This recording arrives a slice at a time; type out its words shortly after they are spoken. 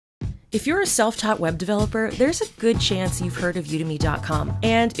If you're a self-taught web developer, there's a good chance you've heard of Udemy.com.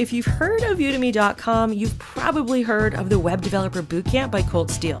 And if you've heard of Udemy.com, you've probably heard of the Web Developer Bootcamp by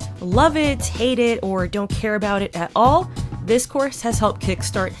Colt Steele. Love it, hate it, or don't care about it at all, this course has helped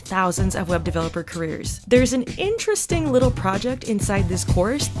kickstart thousands of web developer careers. There's an interesting little project inside this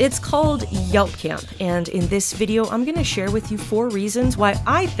course. It's called Yelp Camp, and in this video, I'm gonna share with you 4 reasons why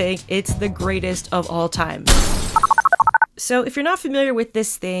I think it's the greatest of all time. So if you're not familiar with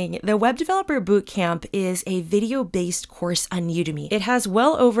this thing, the Web Developer Bootcamp is a video-based course on Udemy. It has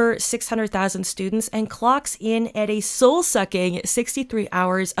well over 600,000 students and clocks in at a soul-sucking 63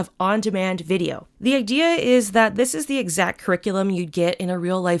 hours of on-demand video. The idea is that this is the exact curriculum you'd get in a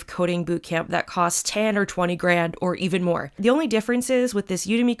real-life coding bootcamp that costs 10 or 20 grand or even more. The only difference is with this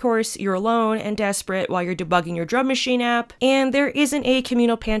Udemy course, you're alone and desperate while you're debugging your drum machine app, and there isn't a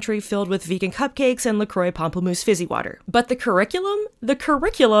communal pantry filled with vegan cupcakes and LaCroix Pamplemousse fizzy water. But the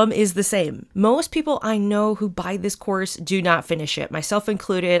curriculum is the same. Most people I know who buy this course do not finish it, myself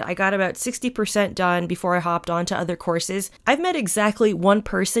included. I got about 60% done before I hopped on to other courses. I've met exactly one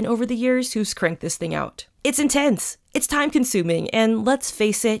person over the years who's cranked this thing out. It's intense, it's time consuming, and let's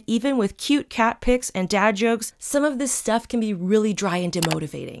face it, even with cute cat pics and dad jokes, some of this stuff can be really dry and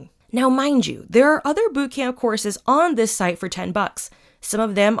demotivating. Now mind you, there are other bootcamp courses on this site for 10 bucks. Some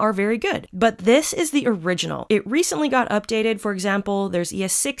of them are very good, but this is the original. It recently got updated. For example, there's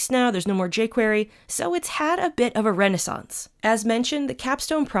ES6 now, there's no more jQuery, so it's had a bit of a renaissance. As mentioned, the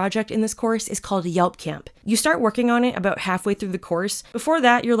capstone project in this course is called Yelp Camp. You start working on it about halfway through the course. Before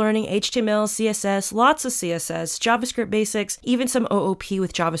that, you're learning HTML, CSS, lots of CSS, JavaScript basics, even some OOP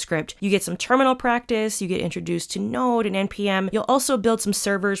with JavaScript. You get some terminal practice, you get introduced to Node and NPM. You'll also build some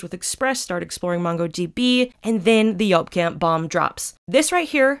servers with Express, start exploring MongoDB, and then the Yelp Camp bomb drops. This right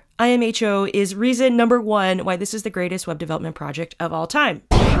here, IMHO, is reason number 1 why this is the greatest web development project of all time.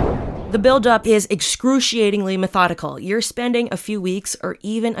 The build-up is excruciatingly methodical. You're spending a few weeks or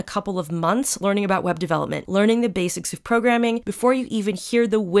even a couple of months learning about web development, learning the basics of programming before you even hear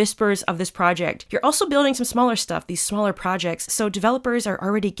the whispers of this project. You're also building some smaller stuff, these smaller projects, so developers are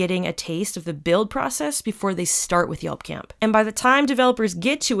already getting a taste of the build process before they start with Yelp Camp. And by the time developers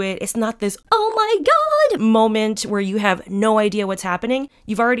get to it, it's not this, oh my god, moment where you have no idea what's happening.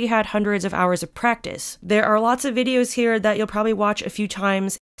 You've already had hundreds of hours of practice. There are lots of videos here that you'll probably watch a few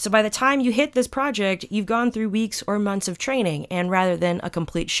times. So by the time you hit this project, you've gone through weeks or months of training, and rather than a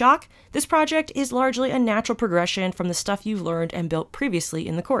complete shock, this project is largely a natural progression from the stuff you've learned and built previously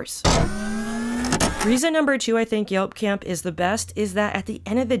in the course. Reason number 2 I think Yelp Camp is the best is that at the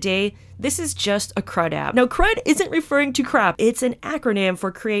end of the day, this is just a CRUD app. Now, CRUD isn't referring to crap. It's an acronym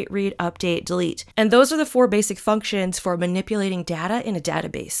for create, read, update, delete. And those are the 4 basic functions for manipulating data in a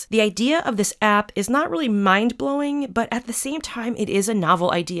database. The idea of this app is not really mind-blowing, but at the same time, it is a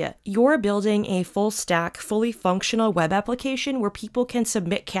novel idea. You're building a full stack, fully functional web application where people can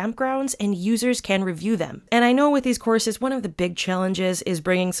submit campgrounds and users can review them. And I know with these courses, one of the big challenges is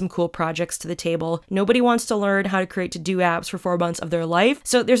bringing some cool projects to the table. Nobody wants to learn how to create to-do apps for 4 months of their life,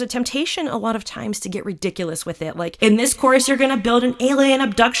 so there's a temptation a lot of times to get ridiculous with it. Like, in this course, you're gonna build an alien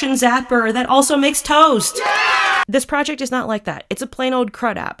abduction zapper that also makes toast. Yeah! This project is not like that. It's a plain old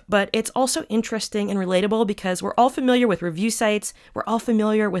CRUD app, but it's also interesting and relatable because we're all familiar with review sites, we're all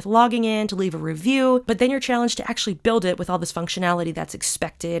familiar with logging in to leave a review, but then you're challenged to actually build it with all this functionality that's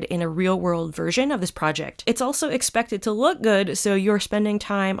expected in a real-world version of this project. It's also expected to look good, so you're spending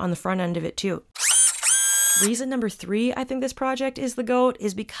time on the front end of it too. Reason number 3 I think this project is the GOAT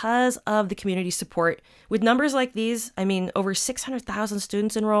is because of the community support. With numbers like these, I mean over 600,000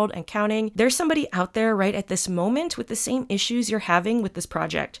 students enrolled and counting, there's somebody out there right at this moment with the same issues you're having with this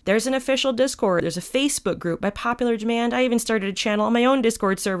project. There's an official Discord, there's a Facebook group. By popular demand, I even started a channel on my own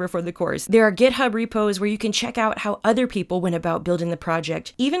Discord server for the course. There are GitHub repos where you can check out how other people went about building the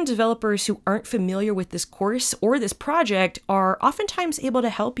project. Even developers who aren't familiar with this course or this project are oftentimes able to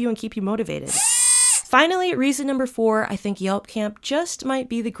help you and keep you motivated. Finally, reason number 4, I think Yelp Camp just might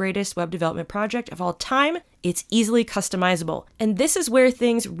be the greatest web development project of all time. It's easily customizable. And this is where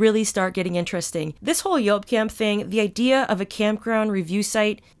things really start getting interesting. This whole Yelp Camp thing, the idea of a campground review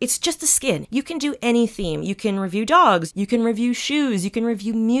site, it's just a skin. You can do any theme. You can review dogs, you can review shoes, you can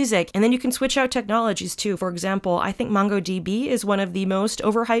review music, and then you can switch out technologies too. For example, I think MongoDB is one of the most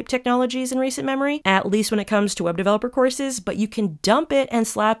overhyped technologies in recent memory, at least when it comes to web developer courses, but you can dump it and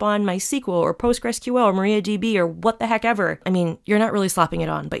slap on MySQL or PostgreSQL or MariaDB or what the heck ever. I mean, you're not really slapping it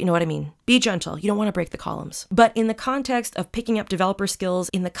on, but you know what I mean. Be gentle. You don't want to break the columns. problems. But in the context of picking up developer skills,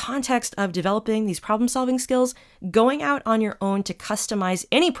 in the context of developing these problem-solving skills, going out on your own to customize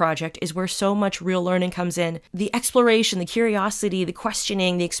any project is where so much real learning comes in. The exploration, the curiosity, the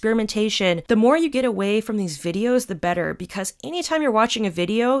questioning, the experimentation. The more you get away from these videos, the better, because anytime you're watching a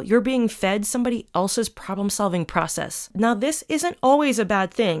video, you're being fed somebody else's problem-solving process. Now, this isn't always a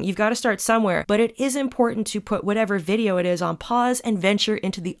bad thing. You've got to start somewhere, but it is important to put whatever video it is on pause and venture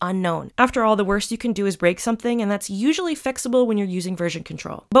into the unknown. After all, the worst you can do is break something, and that's usually fixable when you're using version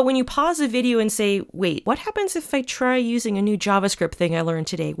control. But when you pause a video and say, wait, what happens if I try using a new JavaScript thing I learned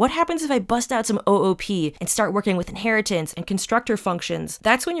today? What happens if I bust out some OOP and start working with inheritance and constructor functions?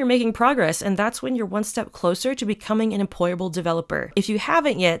 That's when you're making progress, and that's when you're one step closer to becoming an employable developer. If you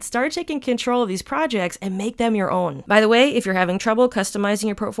haven't yet, start taking control of these projects and make them your own. By the way, if you're having trouble customizing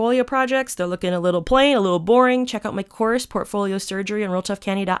your portfolio projects, they're looking a little plain, a little boring, check out my course, Portfolio Surgery, on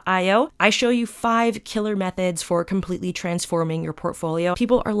RealToughCandy.io. I show you 5 killer methods for completely transforming your portfolio.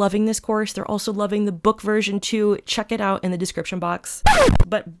 People are loving this course. They're also loving the book version too. Check it out in the description box.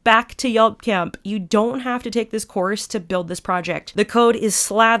 But back to Yelp Camp. You don't have to take this course to build this project. The code is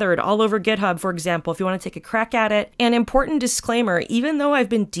slathered all over GitHub, for example, if you want to take a crack at it. An important disclaimer, even though I've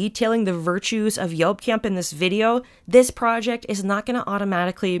been detailing the virtues of Yelp Camp in this video, this project is not going to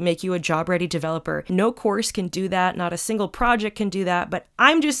automatically make you a job-ready developer. No course can do that. Not a single project can do that. But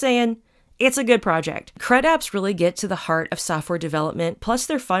I'm just saying, it's a good project. CRUD apps really get to the heart of software development, plus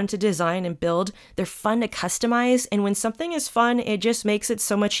they're fun to design and build, they're fun to customize, and when something is fun, it just makes it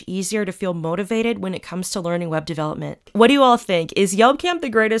so much easier to feel motivated when it comes to learning web development. What do you all think? Is Yelp Camp the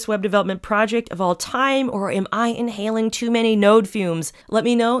greatest web development project of all time, or am I inhaling too many node fumes? Let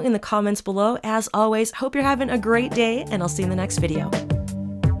me know in the comments below. As always, hope you're having a great day, and I'll see you in the next video.